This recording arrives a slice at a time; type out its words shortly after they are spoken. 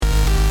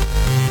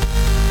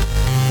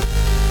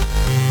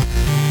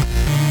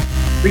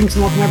Greetings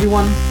and welcome,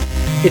 everyone.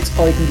 It's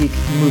All You Can Geek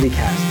Movie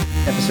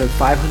Cast, episode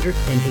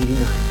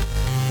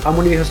 589. I'm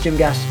one of your hosts, Jim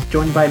Gass,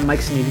 joined by Mike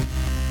Sneedy.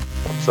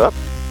 What's up?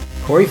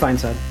 Corey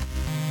Feinsod.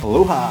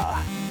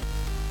 Aloha.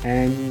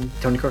 And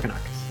Tony Korkanakis.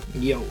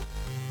 Yo.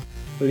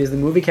 It is the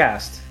Movie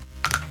Cast.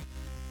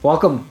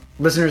 Welcome,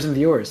 listeners and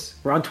viewers.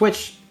 We're on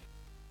Twitch.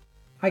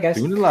 Hi, guys.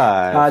 Doing it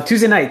live.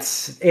 Tuesday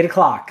nights, 8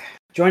 o'clock.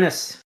 Join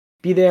us.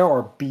 Be there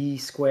or be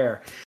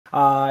square.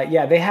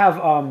 They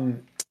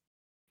have...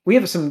 We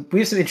have some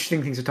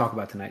interesting things to talk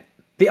about tonight.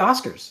 The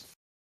Oscars.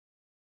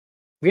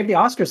 We have the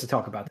Oscars to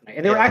talk about tonight,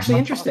 and they were actually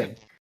interesting.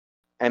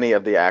 Any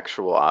of the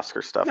actual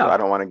Oscar stuff, No, I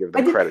don't want to give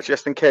them credit,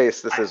 just in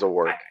case this is a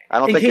work. I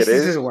don't in think case it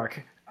this is. is a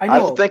work. I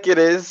don't think it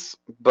is,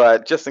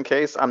 but just in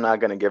case, I'm not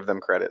going to give them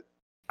credit.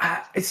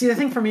 See, the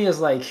thing for me is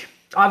like,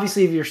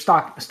 obviously, if you're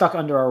stuck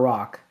under a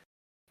rock,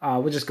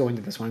 we'll just go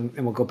into this one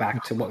and we'll go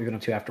back to what we've been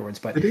up to afterwards.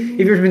 But if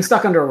you've been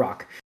stuck under a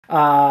rock,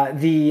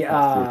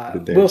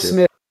 Will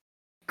Smith,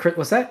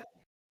 what's that?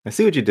 I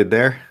see what you did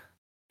there.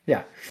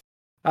 Yeah.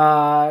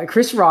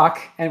 Chris Rock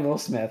and Will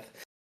Smith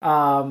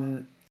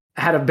had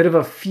a bit of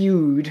a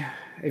feud,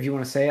 if you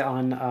want to say,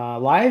 on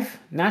live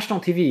national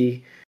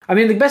TV. I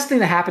mean, the best thing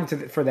that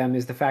happened for them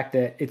is the fact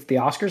that it's the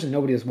Oscars and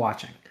nobody is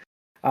watching.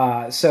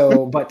 But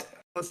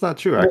That's not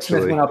true, Will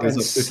Smith actually. went up It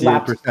was and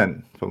up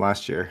 58% from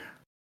last year.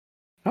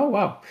 Oh,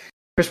 wow.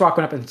 Chris Rock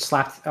went up and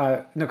slapped...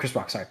 Chris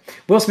Rock, sorry.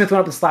 Will Smith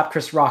went up and slapped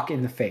Chris Rock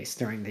in the face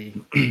during the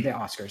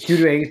Oscars due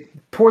to a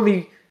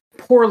poorly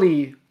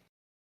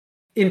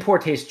in poor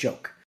taste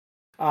joke.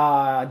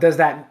 Does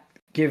that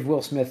give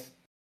Will Smith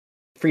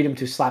freedom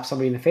to slap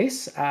somebody in the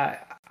face?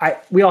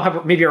 We all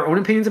have maybe our own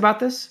opinions about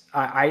this.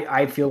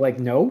 I feel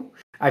like no.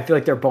 I feel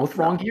like they're both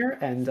wrong here.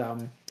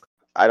 And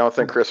I don't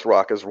think Chris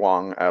Rock is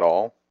wrong at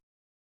all.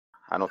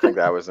 I don't think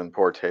that was in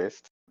poor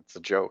taste. It's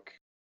a joke.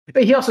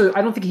 But he also,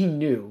 I don't think he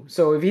knew.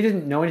 So if he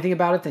didn't know anything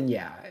about it, then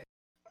yeah.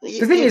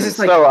 The thing is, it's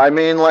like... So, I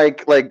mean,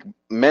 like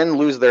men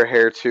lose their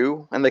hair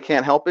too, and they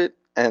can't help it.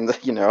 And,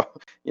 you know,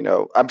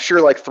 I'm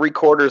sure like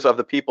 3/4 of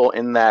the people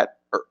in that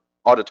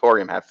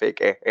auditorium have fake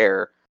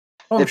hair.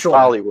 Oh, it's sure.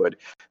 Hollywood.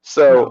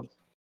 So, No.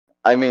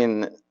 I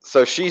mean,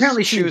 so she's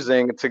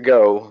choosing to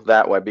go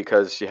that way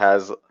because she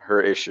has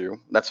her issue.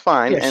 That's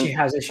fine. Yeah, and she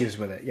has issues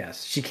with it,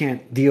 yes. She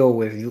can't deal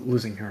with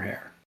losing her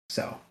hair.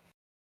 So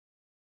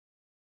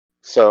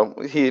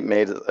he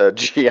made a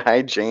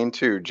G.I. Jane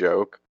 2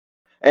 joke.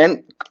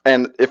 And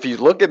if you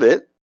look at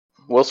it,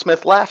 Will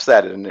Smith laughs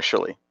at it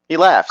initially. He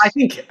laughs. I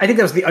think that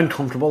was the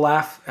uncomfortable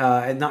laugh,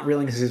 and not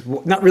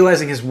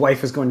realizing his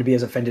wife was going to be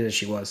as offended as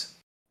she was.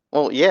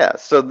 Well, yeah.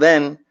 So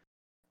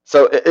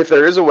if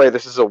there is a way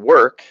this is a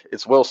work,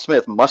 it's Will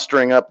Smith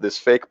mustering up this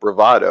fake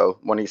bravado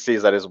when he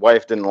sees that his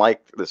wife didn't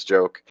like this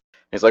joke.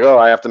 He's like, "Oh,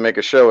 I have to make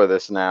a show of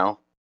this now,"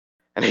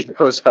 and he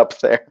goes up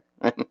there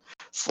and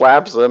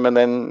slaps him, and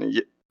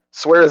then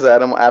swears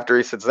at him after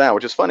he sits down,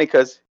 which is funny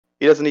because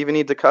he doesn't even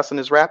need to cuss in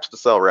his raps to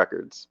sell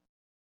records.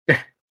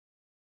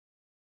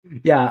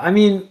 Yeah, I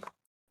mean...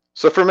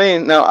 So for me,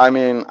 no, I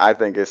mean, I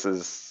think this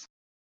is...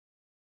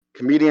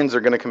 Comedians are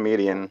going to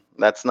comedian.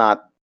 That's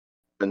not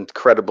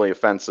incredibly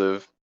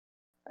offensive.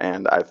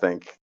 And I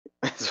think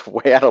it's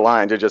way out of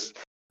line to just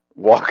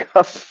walk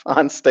up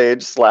on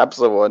stage, slap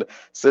someone,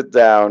 sit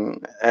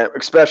down,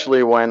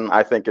 especially when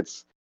I think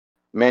it's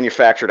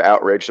manufactured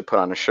outrage to put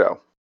on a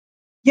show.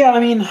 Yeah, I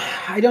mean,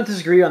 I don't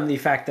disagree on the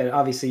fact that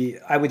obviously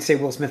I would say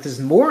Will Smith is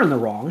more in the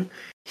wrong.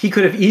 He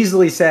could have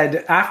easily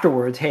said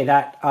afterwards, "Hey,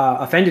 that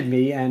offended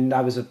me, and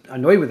I was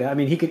annoyed with it." I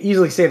mean, he could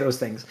easily say those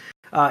things.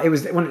 It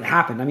was when it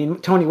happened. I mean,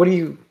 Tony,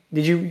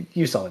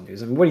 you saw the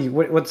news? I mean,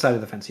 what side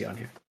of the fence are you on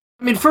here?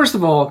 I mean, first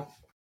of all,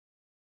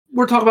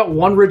 we're talking about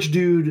one rich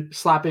dude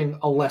slapping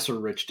a lesser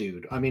rich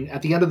dude. I mean,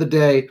 at the end of the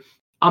day,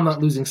 I'm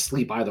not losing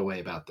sleep either way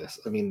about this.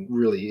 I mean,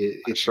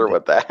 really, I'm sure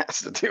what that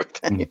has to do with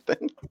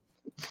anything.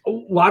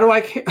 Why do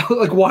I care?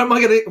 Like, why am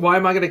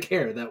I gonna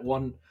care that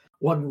one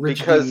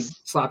rich dude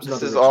slaps another?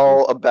 This is rich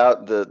all dude?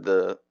 about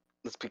the.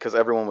 It's because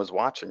everyone was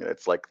watching it.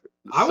 It's like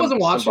I wasn't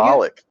watching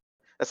symbolic. it.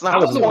 That's not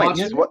the wasn't point.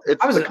 watching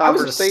It's it. the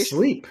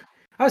conversation.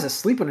 I was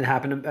asleep when it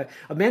happened.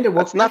 Amanda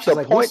woke That's me up. not She's the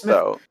like, Will point, Smith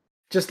though.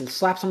 just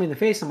slapped somebody in the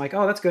face. I'm like,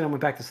 oh, that's good. I went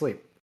back to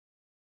sleep.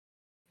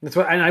 That's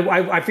what, and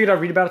I figured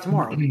I'd read about it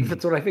tomorrow.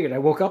 That's what I figured. I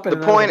woke up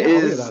and The point I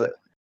was like, oh,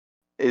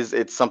 is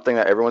it's something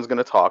that everyone's going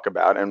to talk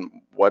about, and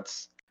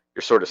what's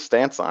your sort of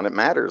stance on it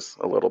matters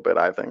a little bit,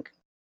 I think.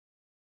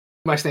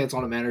 My stance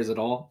on it matters at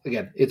all.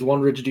 Again, it's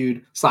one rich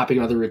dude slapping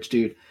another rich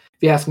dude. If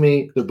you ask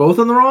me, they're both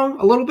in the wrong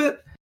a little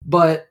bit,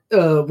 but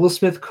Will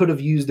Smith could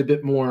have used a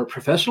bit more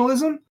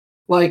professionalism.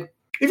 Like,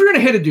 if you're going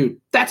to hit a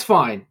dude, that's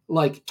fine.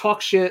 Like,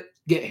 talk shit,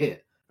 get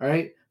hit, all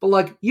right? But,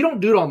 like, you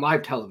don't do it on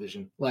live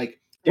television. Like,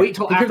 wait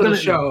till after the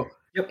show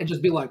and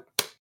just be like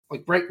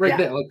right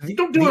there. Like, you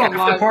don't do it on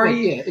live party.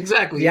 Like, yeah,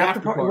 exactly. The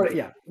after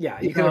party.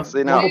 Yeah. You can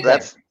say no.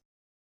 That's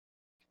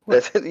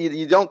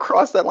you don't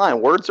cross that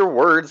line. Words are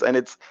words, and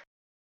it's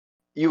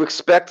you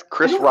expect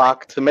Chris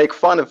Rock to make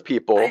fun of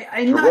people,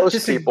 to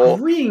roast people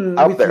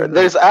out there.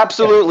 There's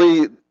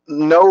absolutely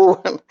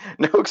no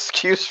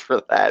excuse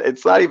for that.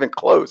 It's not even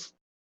close.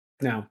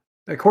 No.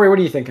 Corey, what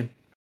are you thinking?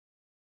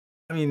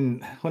 I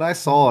mean, when I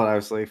saw it, I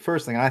was like,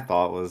 first thing I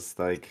thought was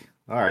like,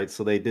 all right,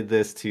 so they did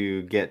this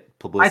to get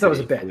publicity I thought it was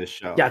a bit for this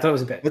show. Yeah, I thought it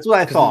was a bit. That's what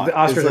I 'Cause thought. the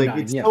Oscars It's are like dying,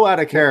 it's yeah. so out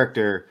of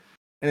character,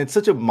 and it's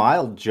such a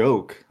mild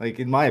joke. Like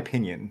in my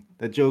opinion,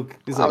 that joke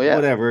is Oh, like yeah.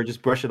 whatever,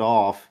 just brush it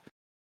off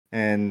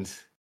and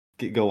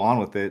go on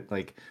with it.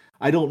 Like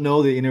I don't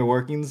know the inner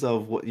workings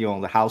of what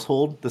the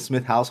household, the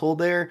Smith household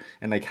there,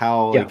 and like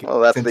how Yeah. like Well,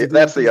 that's sensitive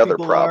the these other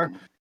people are. problem.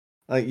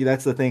 Like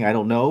that's the thing I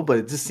don't know, but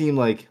it just seemed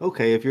like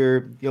okay if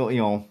you're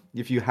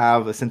if you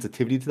have a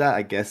sensitivity to that,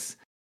 I guess.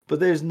 But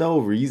there's no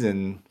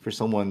reason for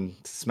someone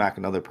to smack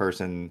another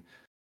person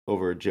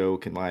over a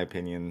joke, in my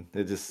opinion.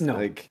 It just No.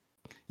 like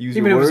use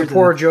Even your if words. it's a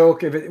poor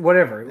joke, if it,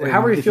 whatever, and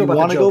however you if feel about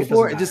wanna the joke, go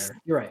for it it, doesn't just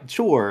matter. You're right.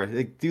 sure,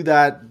 like, do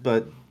that,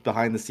 but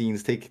behind the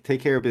scenes, take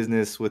care of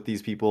business with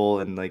these people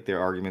and like their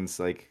arguments,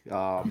 like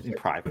in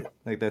private.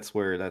 Like that's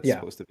where that's Yeah.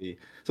 supposed to be.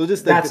 So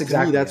just like, That's to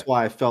exactly me, that's it.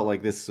 why I felt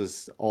like this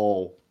was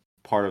all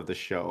part of the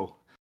show.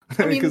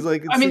 I mean- Because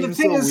like it I mean, the seems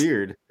thing so is-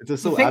 weird. It's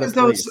just The so thing out is, of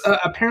though, place.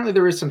 apparently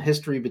there is some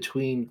history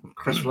between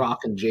Chris Rock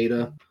and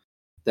Jada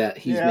that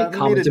he's yeah, made they made a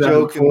comments about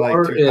joke in like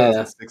before. Yeah.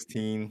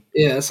 2016.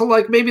 Yeah, so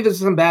like maybe there's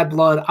some bad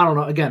blood. I don't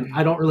know. Again,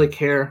 I don't really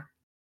care.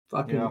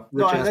 Fucking Yeah.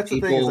 rich No, ass that's the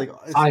people, thing, is, like,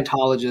 it's-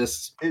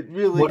 Scientologists. It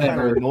really kind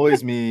Whatever. of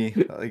annoys me,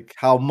 like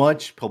how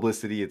much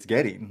publicity it's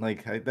getting.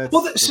 Like that's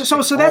Well, it's, so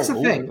like, that's the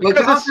all thing. over. Like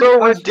Because it's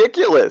so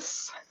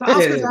ridiculous. the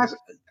It Oscars is.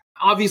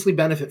 obviously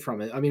benefit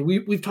from it. I mean,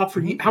 we've talked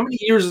for how many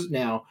years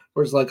now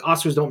where it's like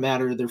Oscars don't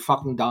matter. They're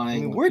fucking dying.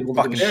 I mean, like, we're people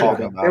don't give a fucking shit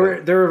talking about it. about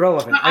it. They're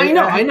irrelevant. I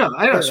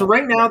know. So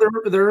right now Yeah.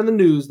 they're in the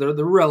news. They're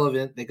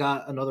relevant. They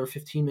got another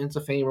 15 minutes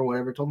of fame or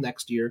whatever till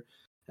next year,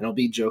 and it'll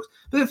be jokes.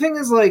 But the thing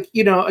is, like,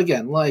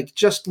 again, like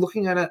just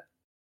looking at it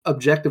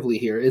objectively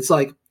here, it's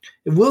like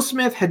if Will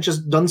Smith had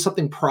just done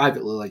something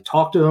privately, like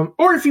talk to him,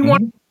 or if you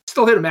want,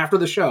 still hit him after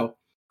the show,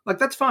 like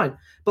that's fine.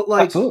 But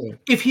like, Absolutely.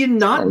 if he had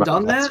not Oh,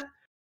 done that's- that,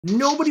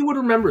 nobody would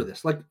remember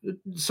this. Like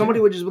somebody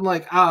would just been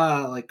like,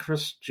 like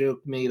Chris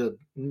joke made a.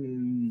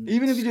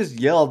 Even if you just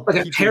yelled Like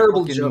a keep your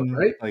terrible fucking, joke,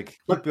 right? Like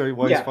Like, keep your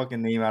wife's yeah.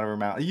 fucking name out of her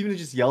mouth. Even if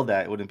you just yelled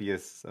that, it wouldn't be a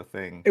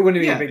thing. It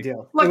wouldn't be Yeah. a big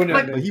deal. Like- It wouldn't have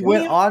like- been a But big he deal.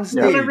 went on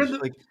when I stage. read the-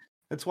 Like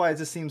that's why it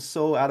just seems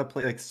so out of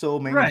place, like so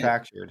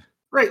manufactured.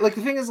 Right, like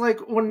the thing is, like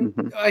when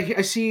Mhm.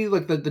 I see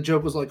like the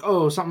joke was like,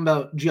 oh, something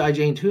about G.I.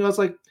 Jane 2. I was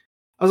like,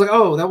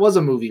 oh, that was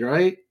a movie,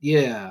 right?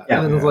 Yeah. Yeah.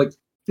 And then it was like,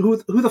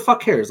 who the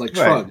fuck cares? Like,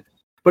 Right. shrug.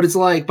 But it's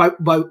like by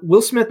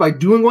Will Smith, by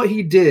doing what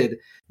he did,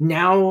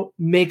 now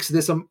makes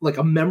this like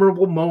a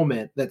memorable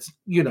moment that's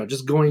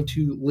just going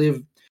to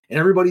live in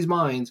everybody's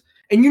minds.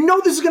 And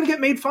this is going to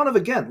get made fun of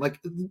again.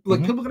 Like people are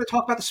going to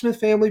talk about the Smith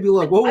family, be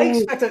like, whoa, I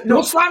expect that.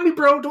 don't slap me,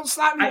 bro. Don't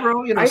slap me,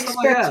 bro. Stuff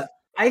like that.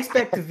 I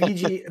expect the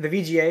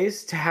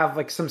VGAs to have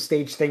like some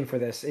stage thing for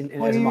this.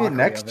 Well, as a even mockery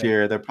next of it.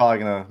 year, they're probably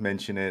gonna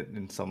mention it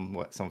in some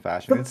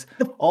fashion. But It's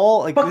all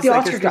like fuck this. the Like,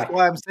 Oscar that's guy.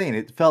 why I'm saying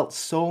it felt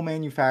so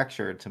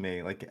manufactured to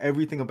me. Like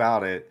everything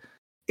about it.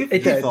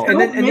 It does. felt- And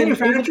then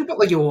manufactured, but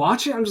like you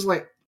watch it, I'm just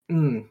like, I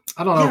don't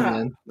know, Yeah.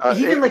 man.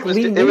 He even, like,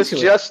 leaned it was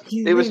into it. just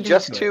He it was leaned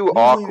just into too You needed to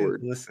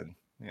awkward. Listen,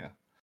 yeah.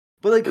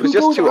 But like, It was who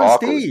just goes too on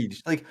awkward.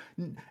 stage? Like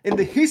in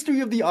the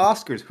history of the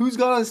Oscars, who's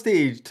gone on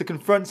stage to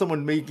confront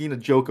someone making a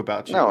joke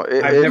about you? No,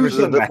 I've never the,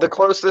 seen the, that. the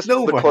closest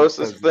Nobody the closest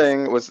does this.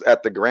 thing was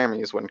at the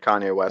Grammys when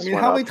Kanye West I mean,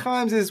 went how up. many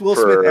times has Will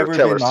for Smith ever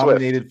Taylor been Swift.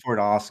 nominated for an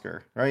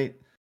Oscar? Right?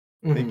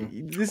 Mhm.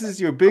 Like, this is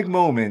your big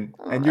moment,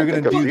 and you're I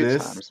gonna think a do few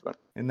this times, but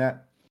and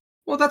that.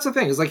 Well, that's the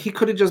thing. Is like he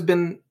could have just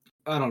been,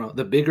 I don't know,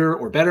 the bigger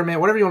or better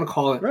man, whatever you want to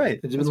call it. Right.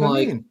 It's That's been what I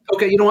like, mean.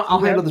 okay, you know what? I'll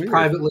Yeah, handle this weird.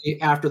 privately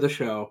after the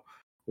show.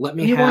 Let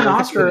me He have won an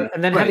Oscar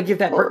and then had to Right. give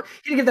that. Or-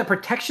 He had to give that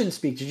protection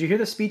speech. Did you hear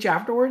the speech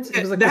afterwards?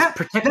 It was like That-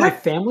 this protect my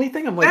that- family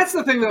thing. I'm like, That's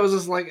the thing that was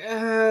just like,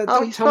 oh,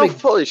 don't he's tell so me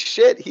full of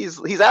shit. He's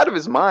out of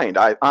his mind.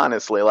 I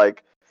honestly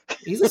like.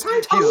 he's a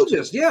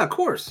Scientologist. Yeah, of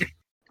course.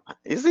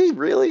 Is he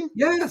really?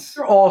 Yes.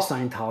 they're all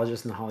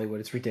Scientologists in Hollywood.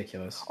 It's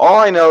ridiculous. All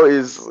I know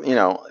is,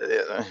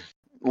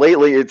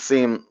 lately it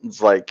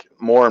seems like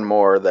more and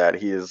more that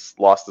he has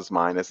lost his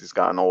mind as he's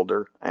gotten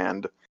older,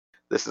 and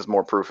this is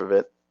more proof of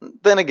it.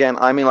 Then again,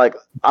 I mean, like,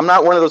 I'm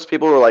not one of those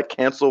people who are like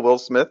cancel Will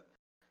Smith.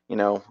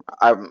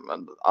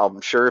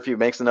 I'm sure if he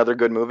makes another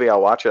good movie,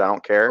 I'll watch it. I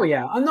don't care. Oh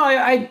yeah, no,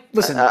 I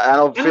listen. I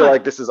don't I'm feel not-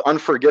 like this is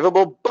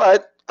unforgivable,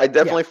 but I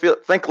definitely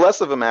think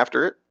less of him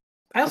after it.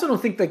 I also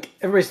don't think like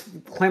everybody's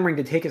clamoring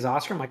to take his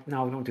Oscar. I'm like,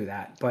 no, don't do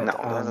that. But No,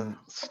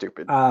 that's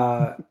stupid.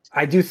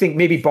 I do think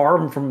maybe bar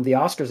him from the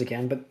Oscars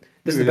again. But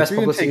this is the Dude, best if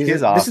you're gonna take publicity.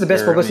 his This is the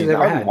best Oscar, publicity I mean, they've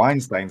ever Harvey had.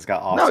 Weinstein's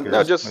got No,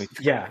 Oscars. just- Like,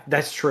 Yeah,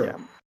 that's true. Yeah.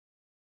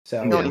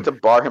 So You don't need to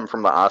bar him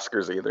from the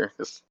Oscars either.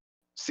 Just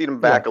seat him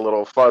back a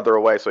little farther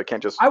away so he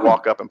can't just I would-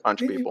 walk up and punch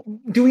people.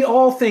 do we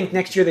all think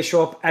next year they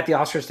show up at the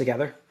Oscars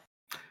together?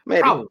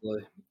 Maybe.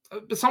 Probably.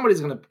 But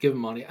somebody's going to give him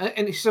money.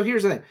 And so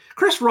here's the thing.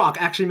 Chris Rock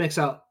actually makes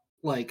out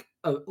like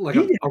a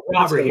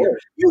robbery here.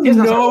 He's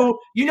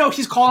not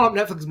He's calling up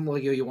Netflix and be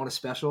like, yo, you want a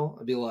special?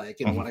 I'd be like,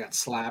 when I got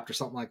slapped or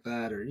something like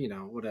that, or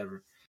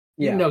whatever.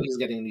 Yeah. He's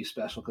getting a new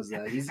special because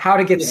he's How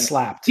to get Yeah.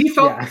 slapped. he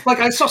felt Yeah. like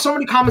I saw so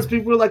many comments.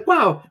 People were like,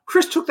 "Wow,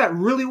 Chris took that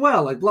really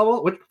well." Like blah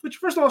blah. Which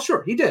first of all,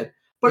 sure he did.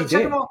 But He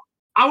second did. of all,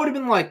 I would have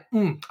been like,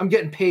 I'm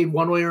getting paid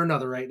one way or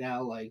another right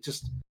now. Like,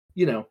 just,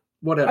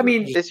 whatever. I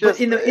mean, It's but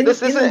just in the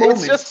this isn't. moment,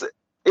 It's just.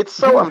 It's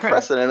give so them credit.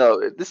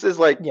 unprecedented. This is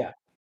like yeah.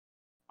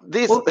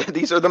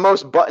 these are the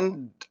most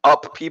buttoned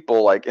up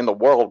people like in the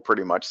world,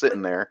 pretty much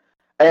sitting there.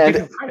 Give And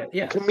them credit.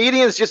 Yeah.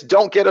 comedians just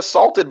don't get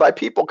assaulted by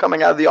people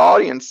coming out of the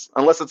audience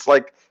unless it's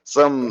like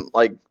some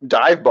like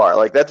dive bar.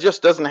 Like that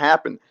just doesn't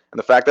happen. And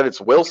the fact that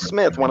it's Will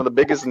Smith, one of the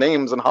biggest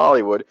names in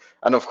Hollywood,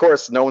 and of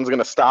course no one's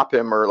gonna stop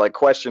him or like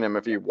question him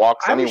if he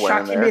walks I was anywhere in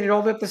shocked he there. made it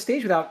all the way up the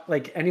stage without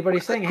like anybody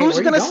saying, "Hey, Who's where are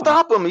you gonna going?"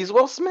 stop him? He's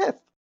Will Smith.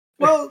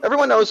 Well,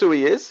 Everyone knows who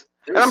he is.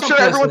 there And was I'm some sure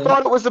everyone precedent.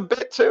 thought it was a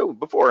bit too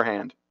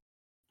beforehand.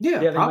 Yeah,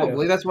 Yeah, they might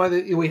probably. That's why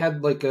we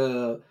had like I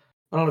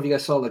don't know if you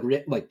guys saw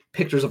like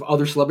pictures of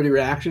other celebrity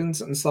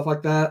reactions and stuff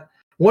like that.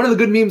 One of the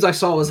good memes I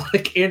saw was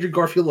like Andrew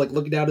Garfield like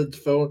looking down at his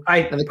phone.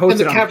 And the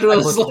caption I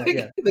was posted like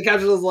that, yeah. the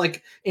caption was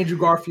like Andrew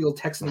Garfield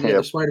texting the Yep.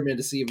 other Spider-Man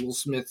to see if Will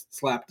Smith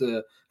slapped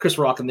Chris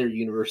Rock in their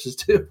universes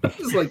too.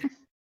 It's like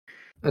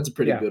that's a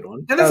pretty Yeah. good one.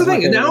 And that's the was my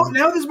thing. And favorite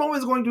now one. this moment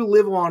is going to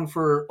live on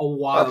for a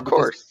while. Of because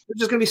course. there's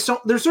just gonna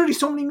be there's already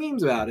so many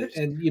memes about it.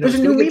 And There's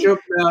it's a gonna new get meme.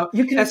 joked about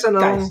You can SNL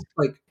guys,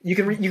 like you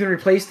can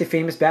replace the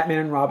famous Batman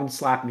and Robin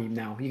slap meme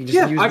now. You can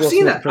just use I've Will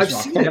seen Smith it. and Chris I've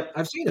Rock. seen it. Yep.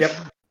 I've seen it.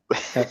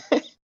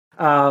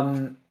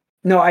 Yep.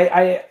 No,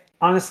 I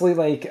honestly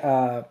like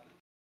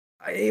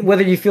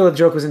whether you feel the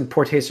joke was in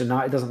poor taste or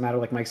not, it doesn't matter.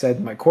 Like Mike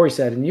said, Mike Corey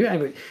said, and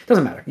it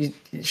doesn't matter. You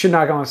should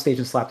not go on stage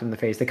and slap them in the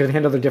face. They could have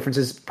handled their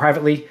differences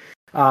privately.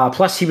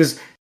 Plus, he was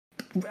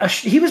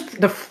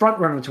the front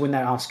runner to win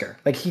that Oscar.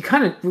 Like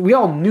we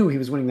all knew he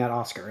was winning that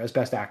Oscar as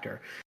Best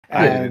Actor.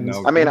 I didn't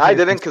know. I mean, I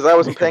didn't because I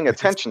wasn't paying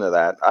attention to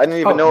that. I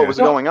didn't even know what was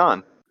going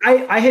on.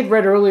 I had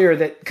read earlier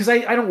that because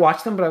I don't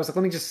watch them, but I was like,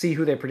 let me just see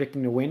who they're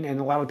predicting to win, and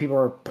a lot of people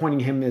are pointing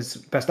him as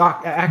Best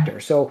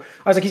Actor. So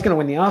I was like, he's going to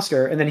win the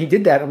Oscar, and then he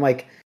did that. I'm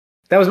like,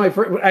 that was my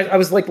first. I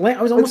was like,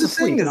 I was almost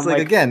asleep. It's like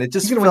again, it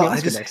just he's gonna win felt. the I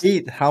Oscar just next.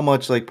 hate how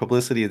much like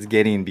publicity it's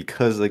getting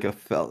because like it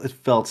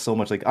felt so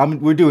much like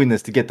we're doing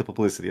this to get the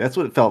publicity. That's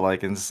what it felt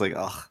like, and it's just like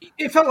ugh.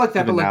 It felt like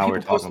that, Even but now like we're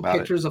people talking posted about it.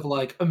 pictures of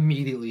like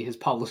immediately his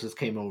publicist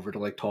came over to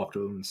like talk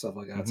to him and stuff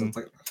like that. So it's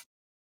like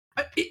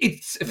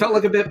it felt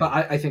like a bit, but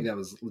I think that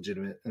was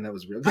legitimate and that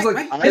was real. Because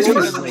like I his think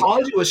first it's-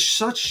 apology was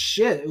such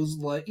shit. It was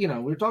like we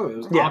were talking about it. It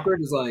was Yeah. awkward.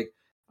 It's like,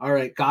 all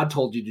right, God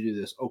told you to do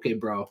this. Okay,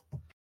 bro.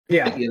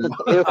 Yeah. You know?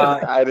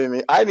 I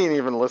didn't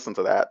even listen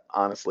to that,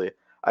 honestly.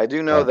 I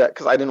do know that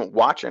because I didn't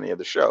watch any of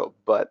the show,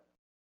 but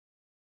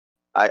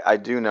I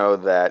do know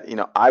that,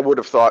 I would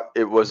have thought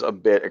it was a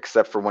bit,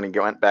 except for when he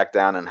went back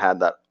down and had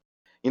that,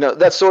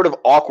 that sort of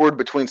awkward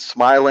between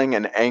smiling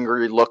and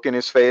angry look in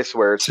his face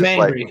where it's just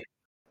like,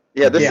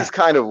 yeah, this Yeah. is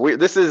kind of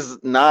weird. This is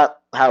not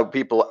how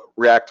people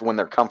react when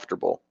they're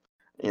comfortable,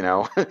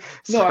 No,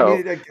 So, I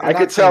mean, I I'm could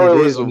not saying tell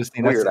it is, was I'm just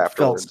saying weird it felt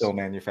afterwards. so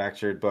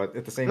manufactured, but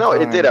at the same No,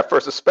 time, it did at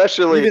first,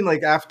 especially even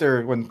like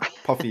after when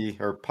Puffy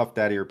or Puff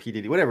Daddy or P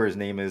Diddy, whatever his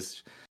name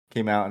is,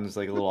 came out and was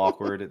like a little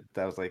awkward.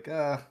 That was like,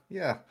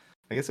 yeah,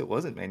 I guess it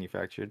wasn't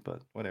manufactured, but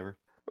whatever.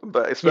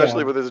 but especially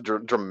Yeah. with his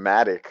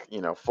dramatic,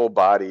 full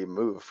body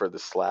move for the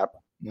slap.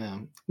 Yeah.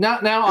 Now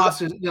the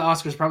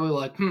Oscars probably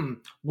like,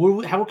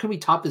 how can we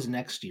top this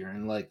next year?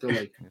 And like they're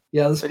like,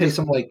 yeah, let's pay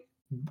some like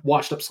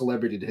washed up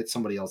celebrity to hit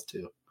somebody else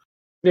too.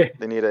 They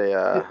need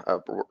a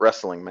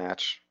wrestling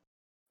match.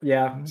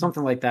 Yeah,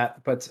 something like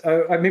that. But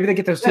maybe they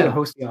get those two Yeah. to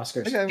host the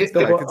Oscars. Okay,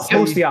 They'll I could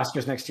host see- the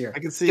Oscars next year. I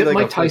can see Get like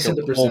Mike a Tyson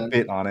to whole present.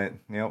 bit on it.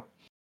 Yep.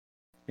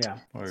 Yeah.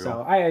 There you So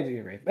go. I do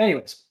agree.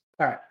 Anyways,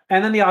 all right.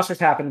 And then the Oscars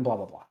happen and blah,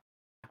 blah,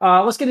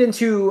 blah. Let's get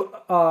into,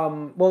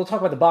 we'll talk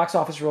about the box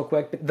office real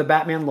quick. The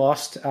Batman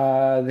lost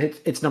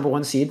its number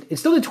one seed. It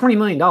still did $20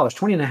 million,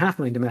 $20.5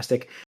 million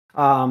domestic,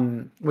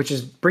 which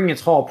is bringing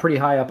its haul pretty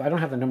high up. I don't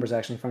have the numbers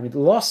actually in front of me.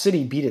 The Lost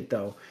City beat it,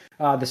 though.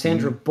 The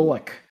Sandra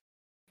Bullock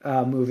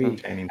movie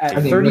Channing at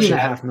Tatum.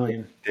 $30.5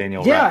 million.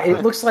 Daniel Yeah, Radcliffe.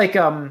 it looks like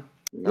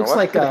looks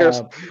like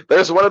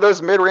there's one of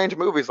those mid-range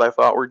movies I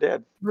thought were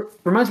dead.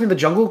 reminds me of the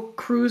Jungle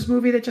Cruise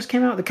movie that just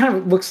came out. It kind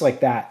of looks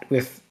like that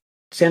with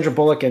Sandra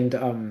Bullock and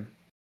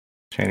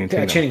Channing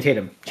Tatum.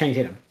 Channing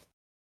Tatum.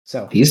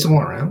 So He's still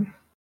around.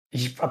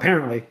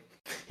 apparently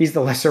he's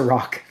the lesser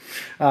Rock.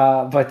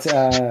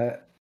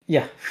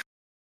 Yeah,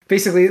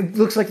 basically it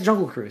looks like the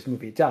Jungle Cruise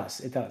movie. It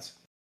does.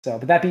 So,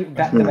 but that beat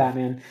the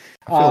Batman.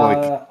 I feel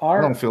like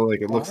I don't feel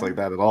like it looks like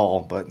that at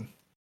all, but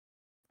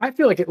I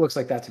feel like it looks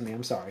like that to me.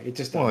 I'm sorry, it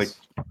just does.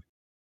 well,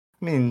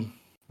 I mean,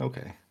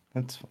 okay,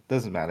 that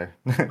doesn't matter.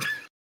 I can't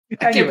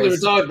believe we're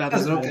Anyways, talking about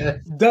this. doesn't Okay.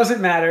 matter.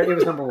 Doesn't matter. It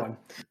was number one.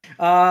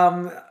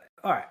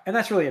 All right, and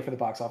that's really it for the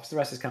box office. The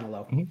rest is kind of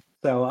low. Mhm.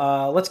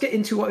 So let's get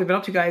into what we've been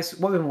up to, guys.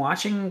 What we've been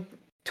watching.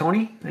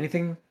 Tony,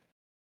 anything?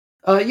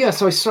 Yeah,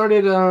 so I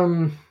started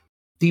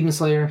Demon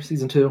Slayer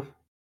season 2.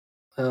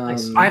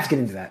 Nice. I have to get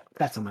into that.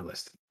 That's on my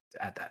list.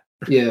 Add that.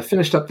 Yeah,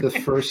 finished up the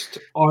first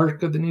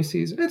arc of the new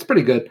season. It's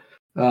pretty good.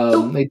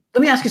 So, They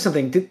let me ask you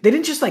something. They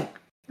didn't just like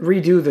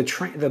redo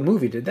the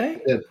movie, did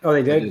they? Yeah, Oh,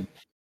 they did. did.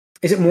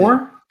 Is it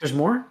more? There's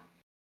more.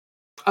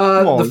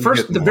 Well, the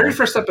you get very more.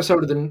 first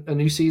episode of a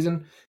new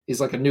season is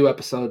like a new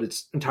episode.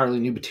 It's entirely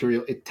new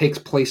material. It takes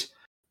place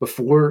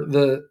before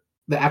the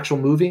the actual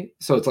movie.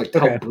 So it's like to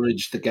Okay. help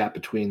bridge the gap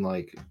between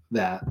like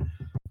that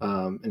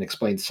and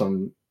explain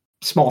some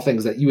small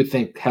things that you would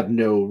think have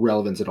no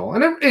relevance at all.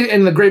 And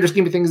in the greater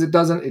scheme of things, it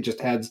doesn't. It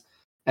just adds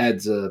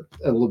a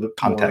little bit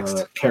Context.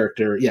 more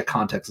character,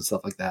 context and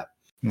stuff like that.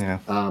 Yeah.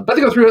 But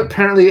to go through it,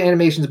 apparently the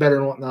animation's better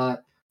and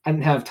whatnot. I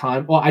didn't have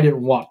time. Well, I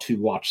didn't want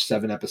to watch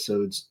 7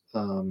 episodes.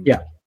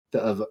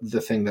 Of the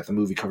thing that the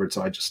movie covered,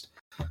 so I just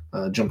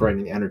jumped right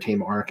in the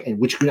entertainment arc, and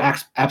which you can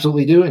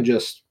absolutely do, and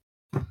just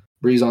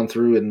breeze on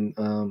through, and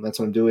that's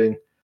what I'm doing.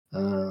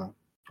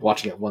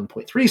 Watching at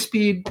 1.3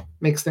 speed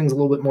makes things a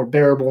little bit more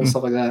bearable and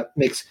stuff like that.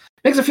 Makes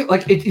it feel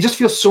like it just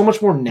feels so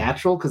much more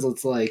natural because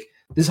it's like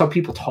this is how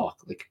people talk,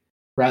 like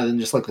rather than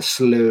just like the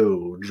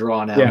slow,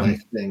 drawn out like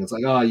thing. It's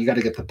like, oh, you got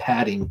to get the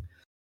padding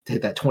to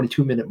hit that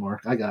 22-minute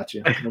mark. I got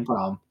you, no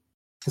problem.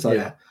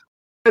 So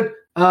but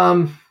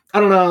I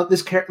don't know,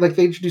 this like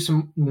they introduced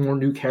some more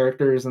new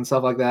characters and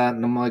stuff like that,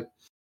 and I'm like,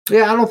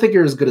 I don't think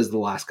you're as good as the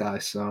last guy.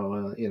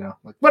 So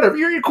like whatever,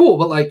 you're cool,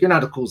 but like you're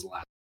not as cool as the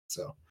last.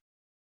 So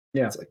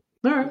it's like,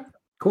 all right,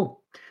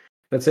 cool.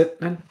 That's it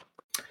then.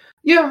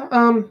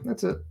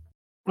 That's it.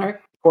 All right,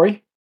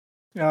 Corey.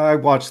 I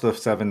watched the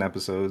 7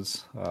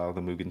 episodes, the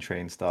Mugen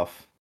Train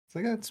stuff. It's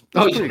like it's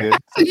pretty good.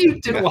 You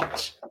did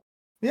watch.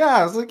 Yeah,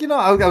 I was like,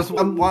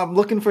 I'm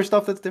looking for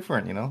stuff that's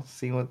different.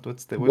 See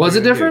what's the. Was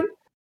it different?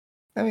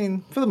 I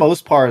mean, for the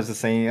most part, it's the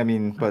same. I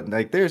mean, but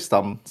like, there's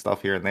some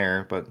stuff here and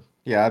there. But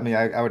yeah, I mean,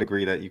 I would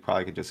agree that you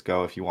probably could just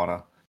go if you want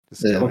to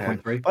just go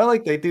ahead. But I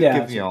like they do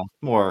give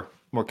more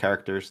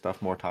character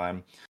stuff, more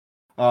time.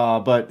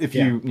 But if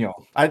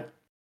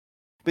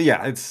but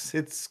yeah,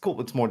 it's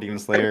cool. It's more Demon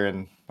Slayer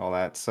and all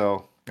that.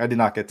 So I did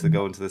not get to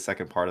go into the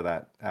second part of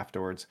that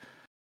afterwards.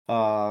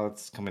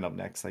 It's coming up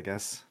next, I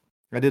guess.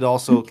 I did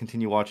also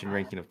continue watching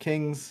Ranking of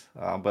Kings,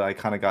 but I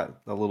kind of got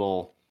a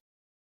little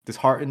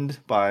disheartened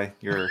by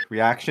your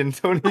reaction,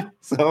 Tony.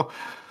 So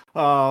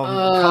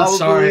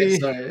probably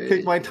sorry.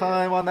 take my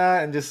time on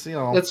that and just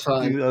that's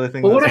fine. do other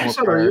things. Well, what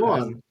episode are you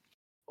on?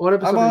 What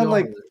episode? I'm on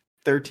like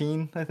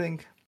 13, I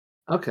think.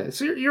 Okay,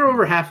 so you're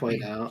over halfway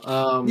now.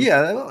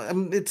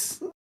 It's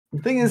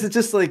the thing is, it's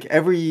just like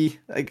every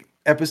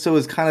episode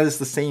is kind of just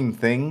the same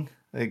thing.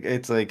 Like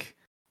it's like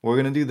we're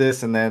gonna do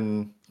this, and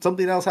then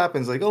something else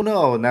happens. Like, oh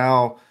no,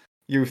 now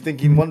you're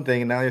thinking one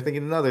thing, and now you're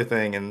thinking another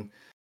thing, and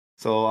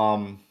so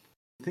I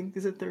think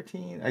is it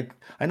 13?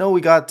 I know we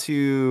got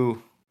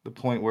to the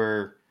point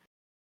where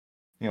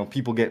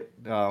people get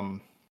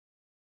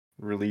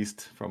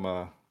released from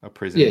a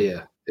prison.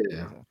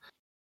 Yeah.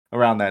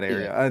 Around that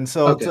area, and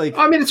so it's like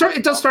I mean,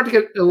 it does start to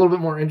get a little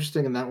bit more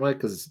interesting in that way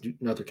because it's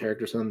another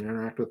character for them to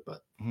interact with.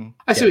 But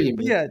I see what you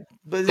mean. Yeah,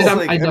 but it's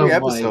like every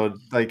episode,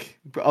 like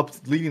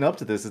leading up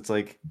to this, it's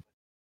like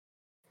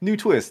new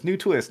twist.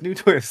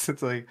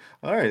 It's like,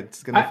 all right,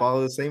 it's gonna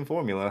follow the same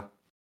formula.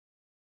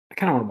 I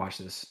kind of want to watch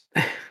this.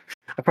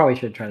 I probably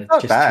should try to. It's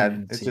not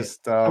bad. It's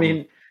just. I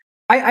mean,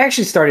 I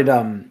actually started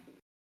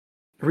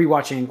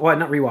rewatching. Well,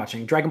 not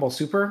rewatching Dragon Ball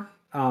Super.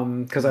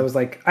 Because I was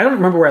like, I don't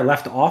remember where I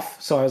left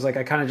off, so I was like,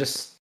 I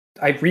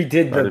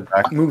redid the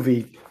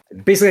movie.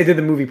 Basically, I did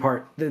the movie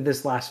part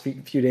this last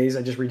few days.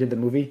 I just redid the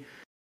movie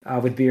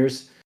with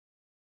beers.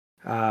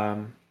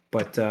 Yeah,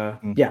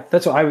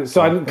 that's what I was.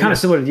 So I'm kind of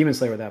similar to Demon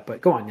Slayer with that. But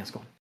go on, go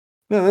on.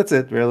 No, that's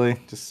it. Really,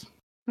 just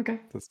okay.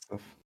 That stuff.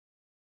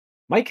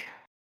 Mike.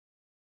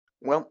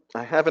 Well,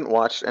 I haven't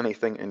watched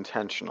anything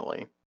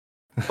intentionally,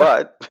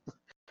 but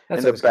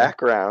in the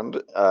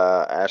background,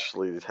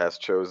 Ashley has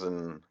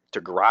chosen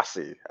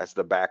Degrassi as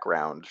the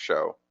background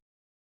show.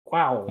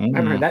 Wow, I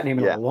haven't heard that name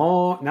in a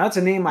long. Now it's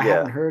a name I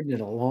haven't heard in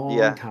a long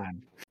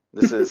time.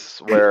 This is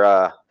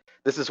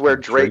where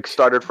Drake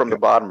started from the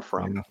bottom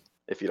from.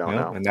 If you don't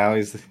know, and now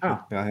he's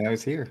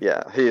here.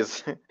 Yeah,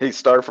 he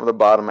started from the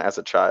bottom as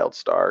a child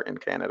star in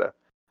Canada,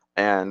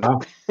 and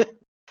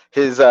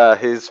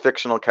his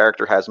fictional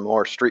character has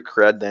more street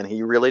cred than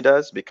he really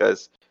does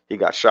because he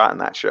got shot in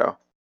that show.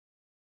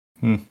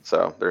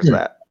 So there's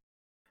that,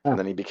 and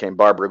then he became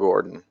Barbara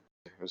Gordon.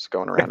 Was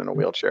going around in a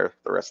wheelchair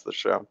the rest of the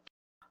show.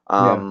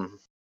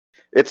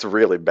 It's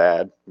really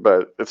bad,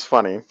 but it's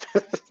funny.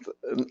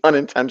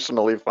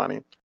 Unintentionally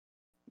funny.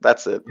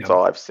 That's it. That's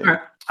all I've seen. All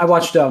right. I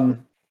watched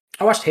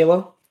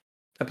Halo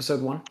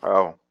episode 1.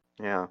 Oh,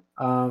 yeah.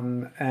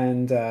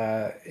 And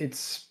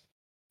it's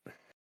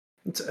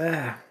would you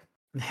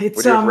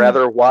have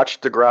rather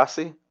watch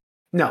Degrassi?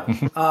 No.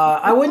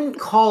 I wouldn't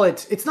call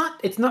it. It's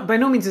not by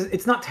no means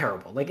it's not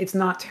terrible. Like it's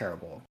not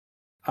terrible.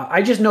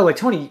 I just know, like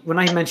Tony, when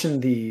I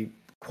mentioned the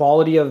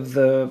quality of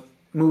the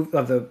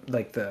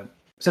the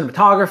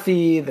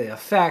cinematography, the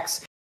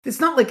effects, it's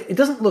not like it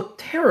doesn't look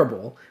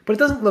terrible, but it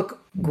doesn't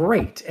look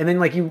great. And then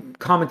like you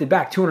commented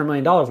back, $200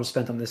 million was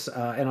spent on this,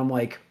 and I'm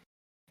like,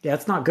 yeah,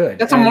 it's not good.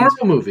 That's a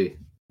Marvel movie.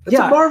 That's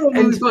a Marvel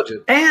movie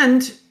budget,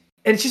 and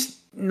it's just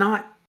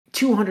not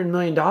 $200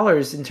 million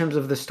in terms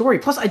of the story.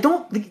 Plus, I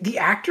don't the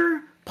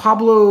actor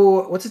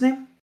Pablo, what's his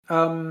name?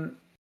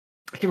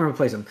 I can't remember who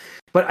plays him,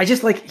 but I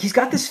just like he's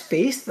got this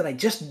face that I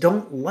just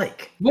don't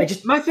like. Well,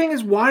 my thing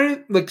is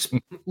why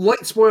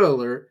light spoiler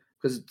alert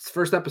because it's the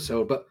first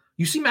episode, but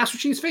You see Master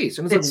Chief's face,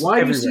 and it's It's like,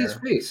 why do you see his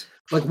everywhere. face?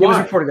 Like, It was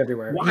why? reported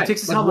everywhere. Why? He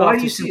takes his Like, helmet why off do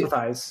to you see it?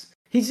 sympathize.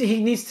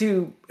 He needs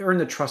to earn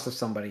the trust of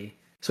somebody,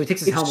 so he takes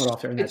his helmet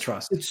off to earn that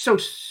trust. It's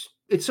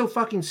so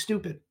fucking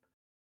stupid.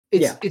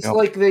 It's Yeah. it's Yep.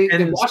 like they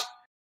And- watched.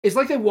 It's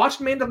like they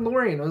watched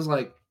Mandalorian. I was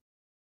like,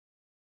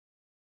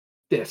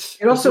 this.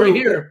 It also right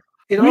here.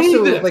 It We need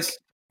also this. like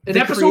In the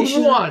episode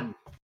creation- 1.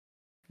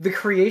 the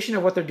creation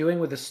of what they're doing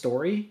with the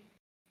story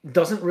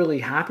doesn't really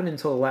happen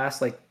until the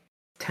last like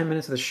 10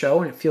 minutes of the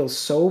show, and it feels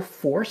so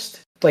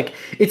forced. Like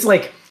it's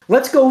like,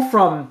 let's go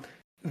from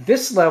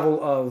this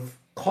level of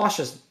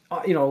cautious,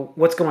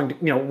 what's going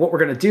to, what we're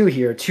going to do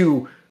here,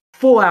 to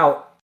full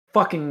out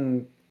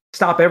fucking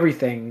stop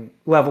everything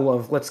level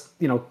of let's,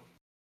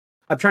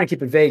 I'm trying to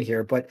keep it vague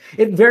here, but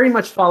it very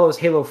much follows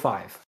Halo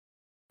 5.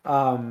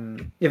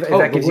 If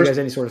that gives you guys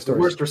any sort of The story.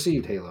 worst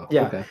received Halo.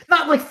 Yeah. Okay.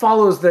 Not like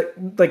follows the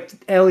like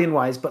alien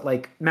wise, but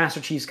like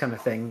Master Chief's kind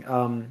of thing.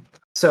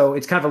 So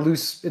it's kind of a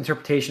loose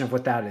interpretation of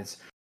what that is.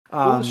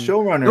 Well, the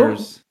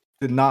showrunners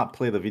did not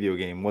play the video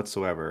game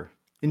whatsoever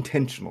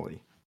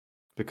intentionally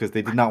because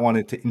they did not want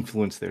it to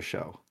influence their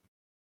show.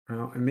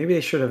 Well, and maybe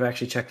they should have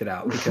actually checked it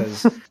out,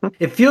 because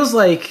it feels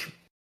like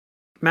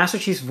Master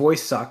Chief's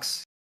voice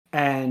sucks,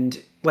 and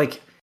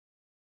like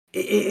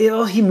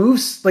he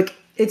moves like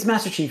it's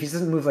Master Chief. He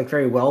doesn't move like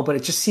very well, but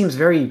it just seems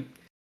very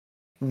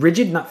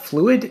rigid, not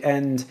fluid.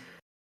 And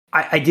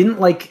I didn't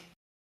like.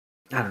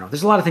 I don't know.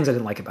 There's a lot of things I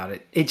didn't like about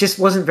it. It just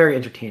wasn't very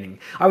entertaining.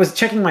 I was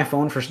checking my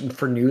phone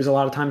for news a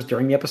lot of times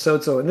during the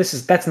episode, so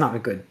that's not a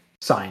good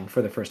sign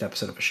for the first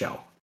episode of a show.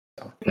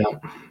 So. Yeah.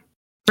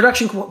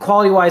 Production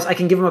quality wise, I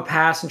can give them a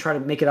pass and try to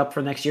make it up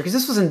for next year, because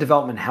this was in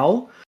development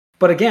hell.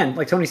 But again,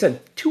 like Tony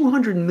said,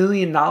 $200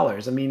 million. I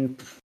mean,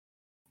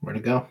 Where to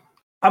go?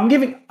 I'm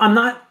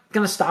not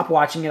going to stop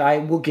watching it. I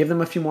will give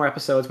them a few more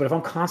episodes, but if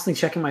I'm constantly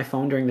checking my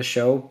phone during the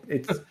show,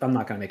 I'm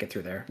not going to make it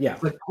through there. Yeah.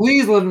 Like,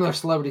 please let another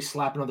celebrity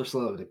slap another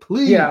celebrity.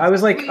 Please. Yeah, I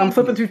was like, please. I'm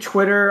flipping through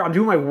Twitter. I'm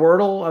doing my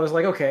Wordle. I was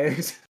like, okay,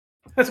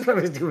 that's what I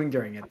was doing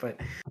during it. But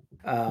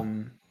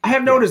I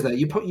have noticed that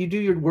you do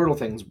your Wordle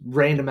things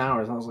random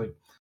hours. And I was like,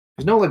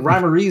 there's no like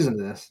rhyme or reason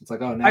to this. It's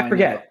like, oh, now I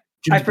forget.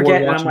 Jim's I forget,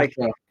 bored and I'm watching like,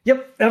 the show.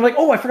 yep. And I'm like,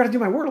 oh, I forgot to do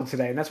my Wordle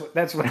today, and that's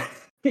what.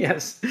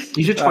 Yes,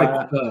 You should try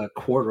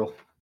Quordle.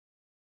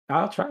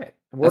 I'll try it.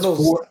 That's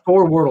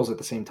four Wordles at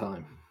the same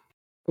time.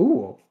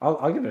 Ooh,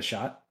 I'll give it a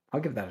shot.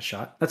 I'll give that a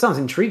shot. That sounds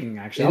intriguing,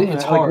 actually.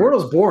 It's like hard.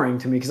 Wordle's boring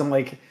to me because I'm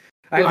like,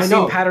 I have the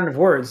same pattern of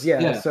words.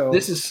 Yeah. So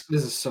this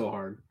is so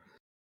hard.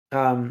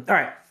 all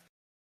right.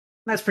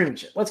 That's pretty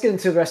much it. Let's get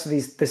into the rest of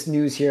this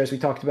news here. As we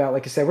talked about,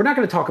 like I said, we're not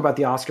going to talk about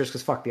the Oscars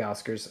because fuck the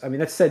Oscars. I mean,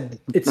 it's said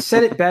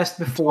it best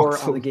before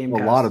on the Game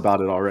Pass. A lot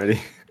about it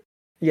already.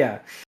 Yeah.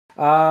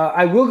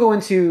 I will go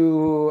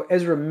into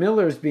Ezra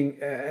Miller's being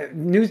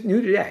new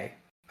today.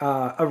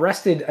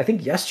 Arrested, I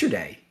think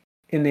yesterday,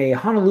 in a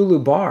Honolulu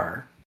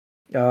bar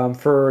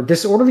for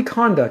disorderly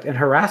conduct and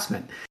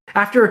harassment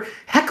after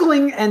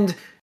heckling and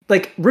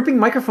like ripping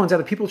microphones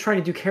out of people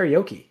trying to do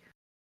karaoke.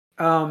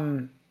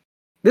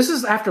 This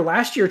is after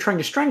last year trying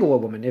to strangle a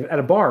woman at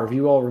a bar, if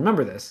you all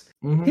remember this.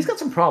 Mm-hmm. He's got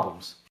some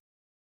problems.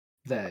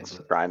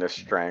 Trying to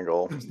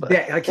strangle.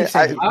 Yeah, I keep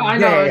saying I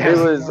know. It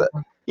was,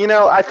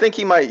 I think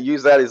he might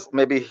use that as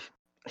maybe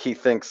he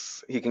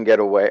thinks he can get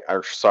away.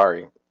 Or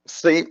sorry,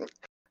 see,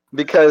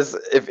 because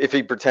if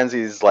he pretends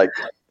he's like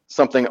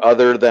something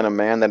other than a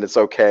man, then it's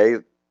okay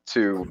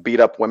to beat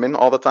up women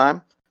all the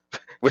time,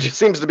 which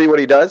seems to be what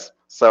he does.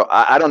 So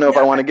I don't know if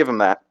I want to give him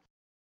that.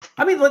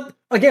 I mean,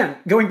 again,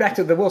 going back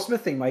to the Will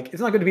Smith thing, Mike,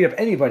 it's not going to beat up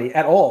anybody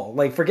at all.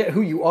 Like, forget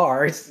who you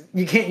are.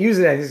 You can't use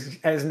it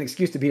as an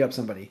excuse to beat up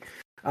somebody.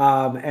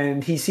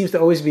 And he seems to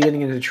always be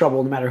getting into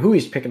trouble no matter who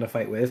he's picking a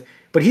fight with.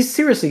 But he's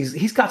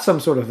got some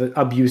sort of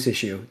abuse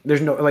issue.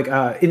 There's no,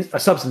 a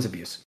substance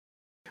abuse.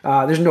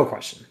 There's no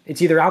question.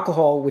 It's either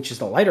alcohol, which is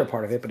the lighter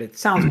part of it, but it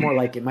sounds more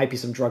like it might be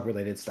some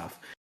drug-related stuff.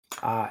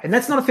 And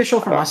that's not official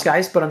from us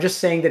guys, but I'm just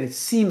saying that it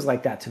seems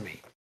like that to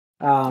me.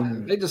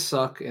 They just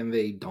suck and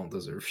they don't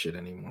deserve shit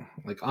anymore.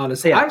 Like,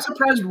 honestly, Yeah. I'm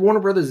surprised Warner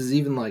Brothers is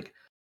even like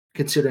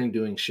considering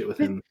doing shit with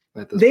him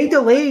at this They point.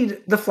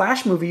 delayed the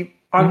Flash movie.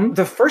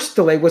 The first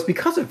delay was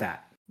because of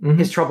that. Mhm.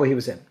 His trouble he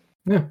was in.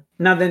 Yeah.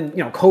 Now then,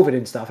 COVID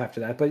and stuff after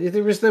that, but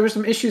there were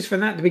some issues from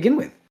that to begin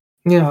with.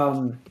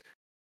 Yeah.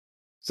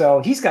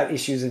 So he's got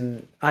issues,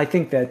 and I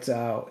think that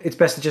it's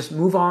best to just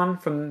move on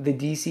from the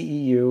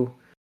DCEU.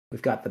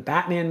 We've got the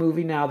Batman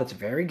movie now that's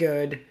very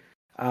good.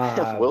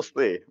 We'll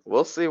see.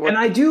 We'll see what And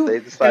I do. they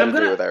And decide I'm to do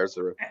gonna, with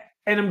Ezra.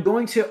 and I'm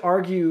going to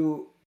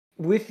argue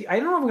with. I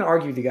don't know if I'm going to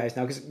argue with you guys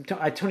now because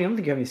Tony, I don't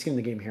think you have any skin in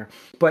the game here.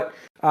 But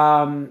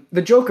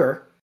the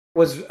Joker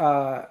was,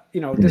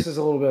 this is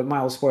a little bit of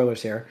mild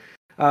spoilers here.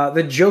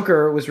 The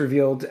Joker was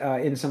revealed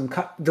in some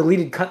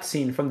deleted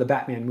cutscene from the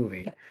Batman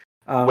movie.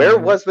 Where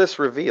was this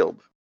revealed?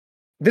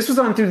 This was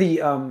on through the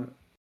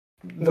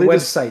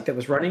website that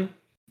was running.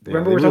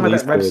 Remember we were talking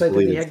about that website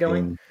that he had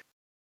going?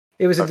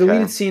 It was a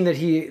deleted scene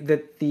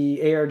that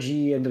the ARG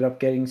ended up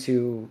getting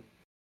to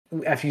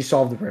after you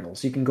solve the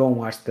riddles. You can go and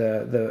watch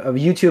a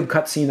YouTube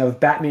cutscene of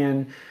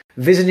Batman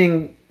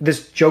visiting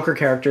this Joker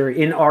character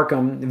in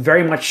Arkham,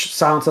 very much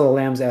Silence of the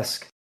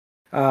Lambs-esque,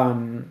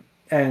 and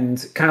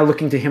kind of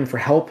looking to him for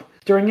help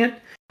during it.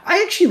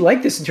 I actually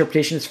like this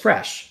interpretation. It's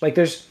fresh. Like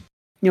there's,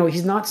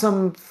 he's not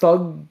some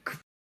thug,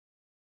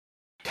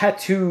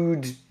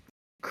 tattooed,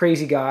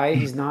 crazy guy.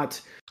 He's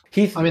not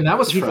Heath. I mean, that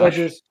was Heath fresh.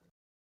 Ledger's,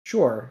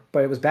 sure,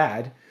 but it was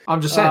bad.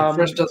 I'm just saying,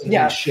 fresh doesn't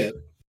mean shit.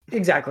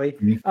 Exactly.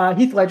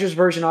 Heath Ledger's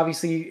version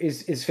obviously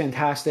is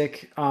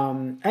fantastic.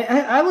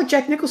 I like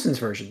Jack Nicholson's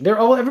version.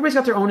 Everybody's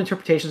got their own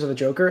interpretations of the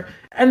Joker,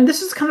 and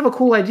this is kind of a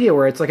cool idea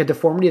where it's like a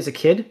deformity as a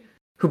kid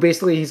who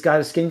basically he's got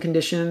a skin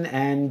condition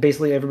and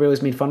basically everybody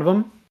always made fun of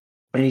him,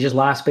 and he just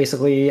laughs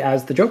basically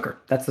as the Joker.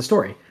 That's the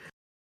story.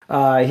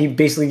 He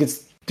basically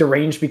gets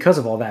deranged because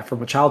of all that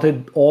from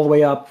childhood all the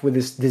way up with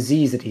this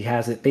disease that he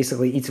has. It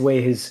basically eats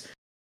away his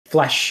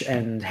flesh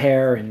and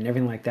hair and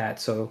everything like that.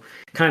 So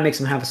it kind of makes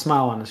him have a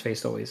smile on his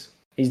face always.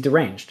 He's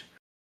deranged.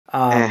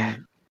 The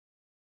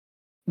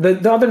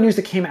other news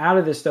that came out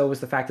of this, though, was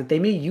the fact that they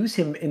may use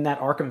him in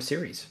that Arkham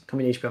series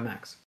coming to HBO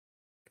Max.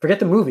 Forget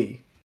the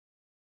movie.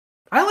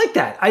 I like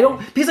that.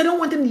 Because I don't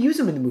want them to use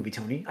him in the movie,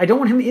 Tony. I don't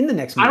want him in the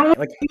next movie. I don't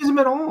want to use him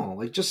at all.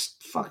 Like,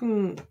 just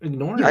fucking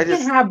ignore him. You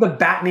can't have the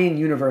Batman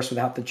universe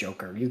without the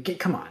Joker.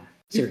 Come on.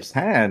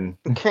 Seriously.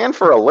 You can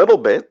for a little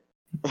bit.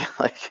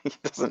 Like, he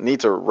doesn't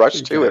need to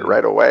rush to it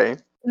right away.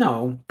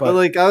 No, but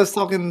like I was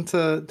talking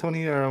to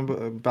Tony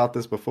about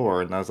this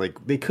before, and I was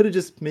like, they could have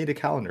just made a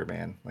Calendar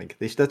Man. Like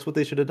that's what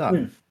they should have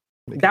done.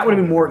 That would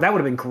have been more. That would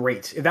have been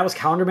great if that was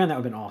Calendar Man. That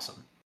would have been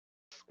awesome.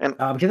 And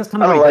because that's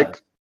kind of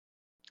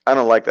I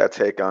don't like that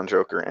take on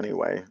Joker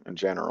anyway. In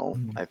general,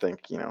 I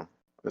think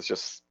it's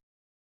just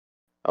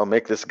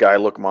make this guy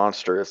look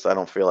monstrous. I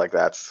don't feel like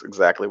that's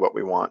exactly what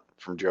we want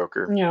from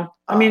Joker. Yeah,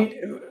 I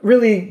mean,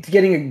 really,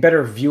 getting a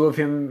better view of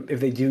him if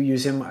they do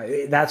use him,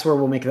 that's where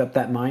we'll make up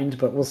that mind.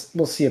 But we'll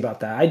see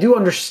about that. I do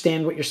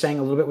understand what you're saying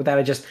a little bit with that.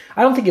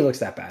 I don't think he looks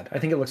that bad. I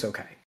think it looks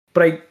okay.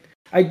 But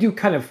I do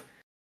kind of.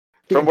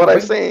 From what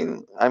I've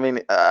seen, I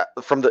mean,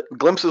 from the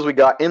glimpses we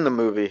got in the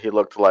movie, he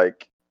looked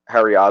like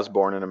Harry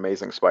Osborn in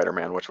Amazing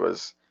Spider-Man, which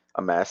was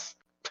a mess.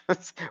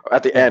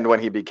 At the end when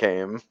he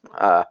became,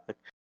 I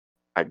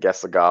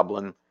guess, a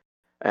goblin.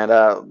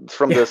 And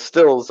from the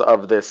stills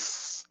of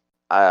this,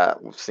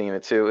 we've seen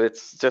it too.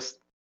 It's just,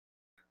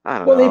 I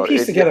don't know. Well, they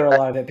pieced together a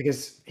lot of it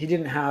because he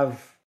didn't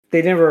have.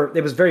 They never.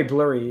 It was very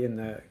blurry in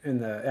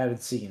the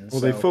added scenes.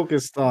 Well, they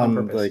focused on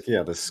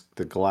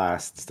the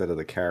glass instead of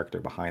the character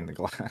behind the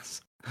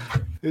glass.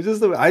 It was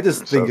just. I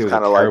just think it was a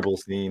terrible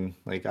scene.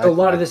 Like a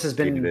lot of this has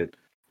been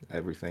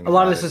everything. A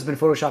lot of this has been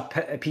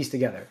Photoshop pieced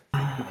together,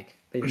 like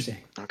that you're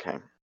saying. Okay,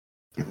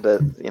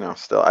 but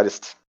still, I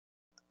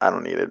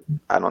don't need it.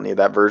 I don't need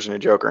that version of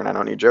Joker, and I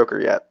don't need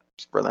Joker yet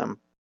for them.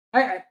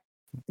 I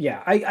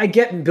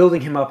get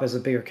building him up as a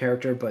bigger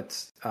character,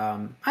 but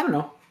I don't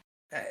know.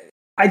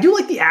 I do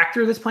like the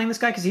actor that's playing this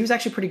guy because he was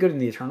actually pretty good in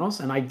the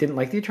Eternals, and I didn't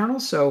like the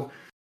Eternals, so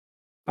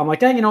I'm like,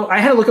 dang, I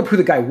had to look up who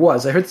the guy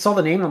was. I saw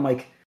the name, and I'm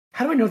like,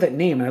 how do I know that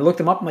name? And I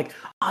looked him up. I'm like,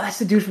 oh, that's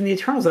the dude from the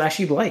Eternals that I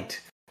actually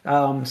liked.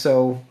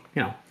 So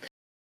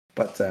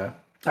but all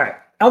right.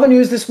 Other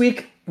news this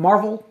week: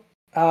 Marvel.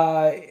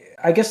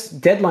 I guess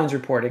Deadline's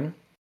reporting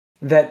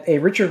that a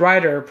Richard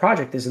Rider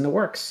project is in the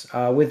works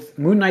with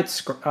Moon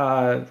Knight's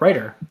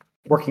writer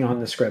working on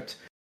the script.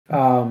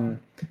 So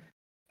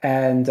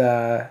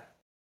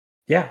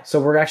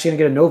we're actually going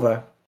to get a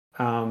Nova.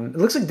 It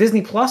looks like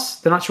Disney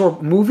Plus. They're not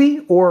sure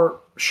movie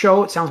or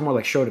show. It sounds more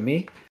like show to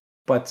me.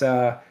 But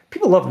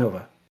people love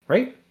Nova,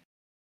 right?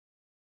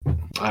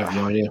 I have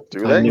no idea. Do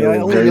they? I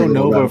only know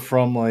Nova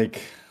from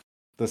like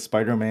the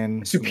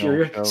Spider-Man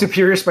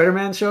Superior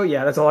Spider-Man show.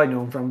 Yeah, that's all I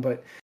know him from.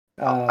 But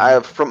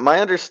from my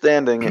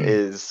understanding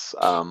is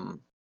I've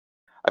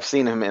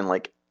seen him in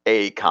like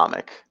a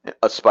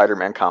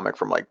Spider-Man comic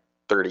from like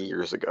 30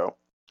 years ago.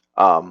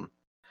 And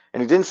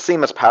he didn't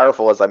seem as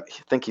powerful as I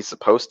think he's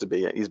supposed to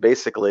be. He's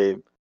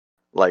basically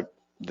like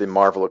the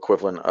Marvel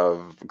equivalent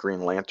of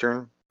Green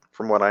Lantern,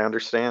 from what I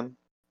understand.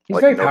 He's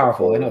very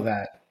powerful. I know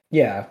that.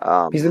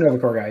 Yeah, he's the Nova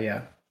Corps guy.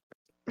 Yeah,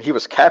 he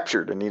was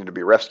captured and needed to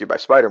be rescued by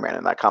Spider-Man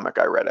in that comic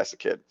I read as a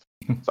kid.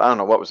 So I don't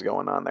know what was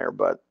going on there,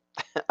 but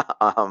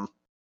I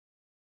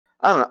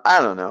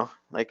don't know.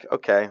 Like,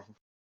 okay,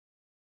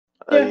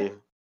 yeah.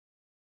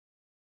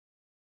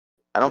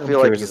 I don't feel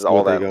like he's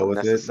all that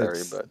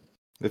necessary, but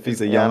if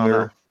he's a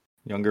younger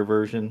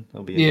version,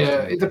 it'll be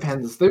it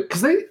depends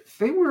because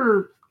they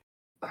were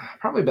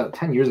probably about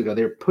 10 years ago.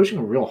 They were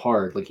pushing real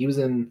hard. Like he was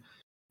in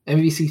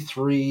MVC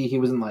 3. He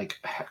was in like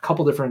a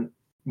couple different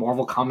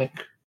Marvel comic,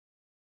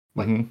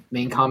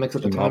 main comics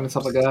at the time and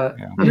stuff like that.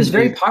 Yeah. He was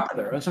very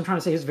popular. That's what I'm trying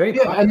to say. He's very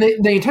popular. And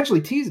they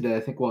intentionally teased it. I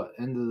think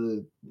end of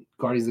the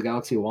Guardians of the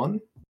Galaxy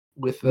 1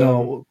 with the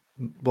Nova.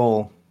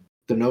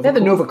 They had the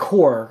Nova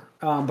Corps,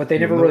 but they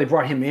never really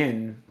brought him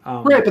in.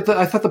 Right, but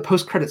I thought the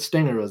post-credit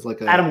stinger was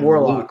like Adam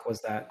Warlock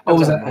was that.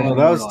 Was that? That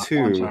was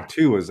 2.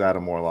 2 was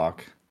Adam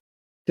Warlock.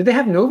 Did they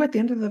have Nova at the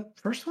end of the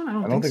first one? I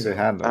don't think they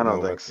had. I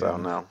don't think so.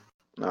 No.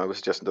 No, it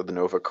was just the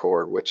Nova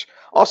Corps, which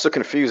also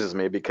confuses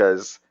me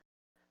because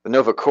the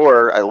Nova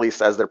Corps, at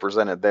least as they're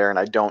presented there, and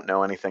I don't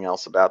know anything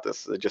else about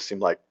this, it just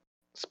seemed like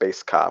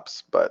space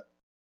cops, but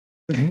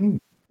Mm.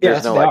 Yeah,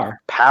 there's that's no what they like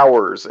are.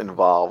 powers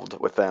involved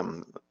with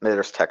them.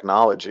 There's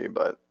technology,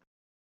 but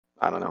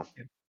I don't know.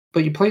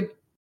 But you played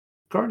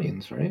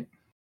Guardians, right?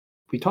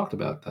 We talked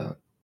about that.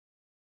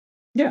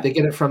 Yeah. They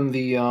get it from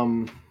the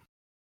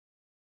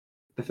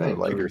The thing.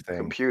 like Computer thing.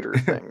 computer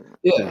thing.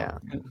 Yeah.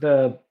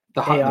 The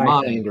The AI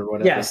mind thing. or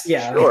whatever. Yes,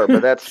 yeah. Sure,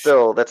 but that's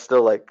still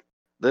like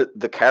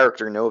the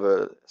character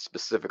Nova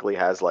specifically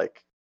has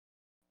like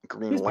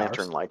Green His powers.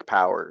 Lantern like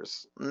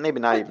powers. Maybe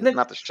not But even that-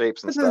 not the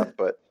shapes and that stuff, doesn't-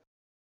 but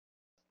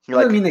he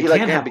doesn't mean they he like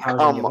can't can have powers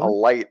when become you a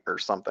win. light or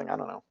something. I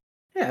don't know.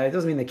 Yeah, it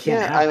doesn't mean they can't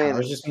Yeah, have I mean,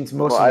 powers. It just means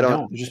most well, of I them don't-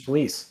 don't. They're just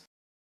police.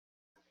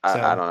 I So-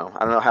 don't know. I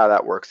don't know how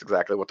that works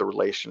exactly. What the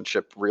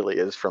relationship really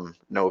is from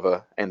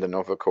Nova and the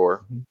Nova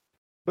Corps.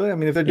 But I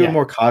mean, if they're doing Yeah.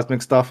 more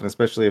cosmic stuff, and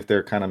especially if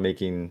they're kind of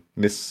making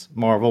Miss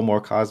Marvel more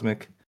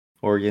cosmic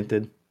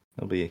oriented,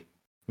 it'll be Yeah.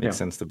 makes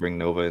sense to bring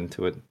Nova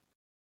into it.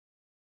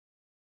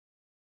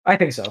 I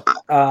think so.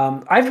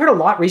 I've heard a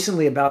lot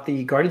recently about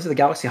the Guardians of the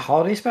Galaxy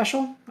holiday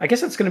special. I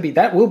guess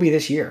that will be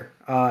this year.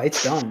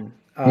 It's done.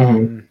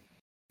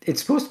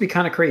 It's supposed to be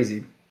kind of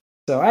crazy.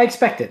 So I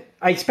expect it.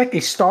 I expect a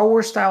Star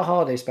Wars style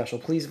holiday special,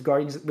 please,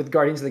 with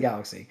Guardians of the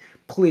Galaxy.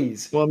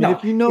 Please. Well, I mean, No,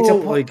 if you know it's a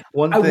like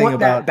one I thing want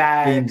that about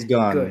bad, James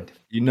Gunn, good.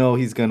 you know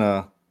he's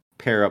gonna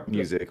pair up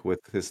music with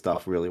his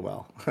stuff really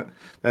well.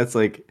 That's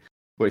like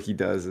what he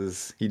does.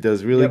 Is he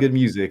does really Yep. good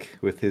music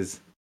with his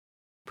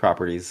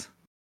properties.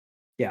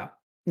 Yeah.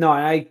 No,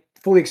 and I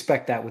fully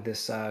expect that with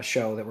this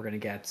show that we're going to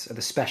get,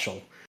 the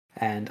special.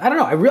 And I don't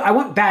know. I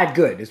want bad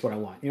good is what I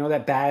want. You know,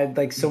 that bad,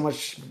 like so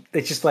much,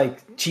 it's just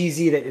like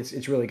cheesy that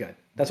it's really good.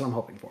 That's what I'm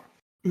hoping for.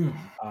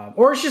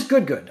 Or it's just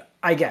good,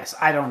 I guess.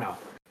 I don't know.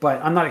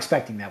 But I'm not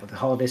expecting that with the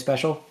holiday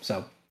special.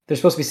 So they're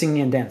supposed to be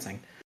singing and dancing.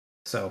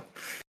 So,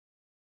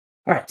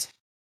 all right.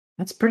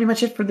 That's pretty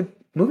much it for the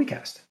movie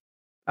cast.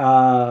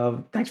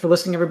 Thanks for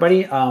listening,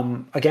 everybody.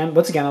 Once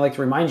again, I'd like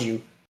to remind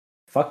you,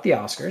 fuck the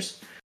Oscars.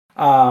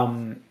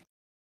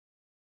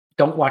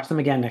 Don't watch them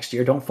again next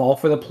year. Don't fall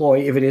for the ploy.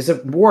 If it is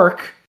at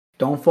work,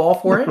 don't fall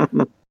for it.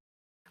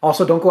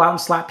 Also, don't go out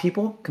and slap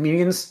people.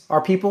 Comedians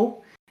are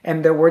people,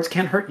 and their words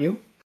can't hurt you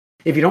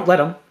if you don't let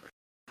them.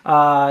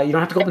 You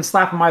don't have to go up and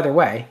slap them either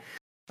way.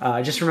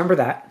 Just remember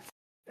that.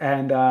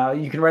 And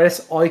you can write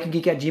us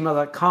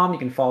allyoucangeek@gmail.com. You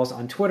can follow us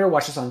on Twitter.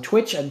 Watch us on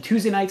Twitch on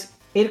Tuesday nights,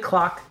 8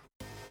 o'clock.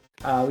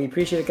 We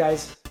appreciate it,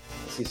 guys.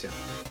 See you soon.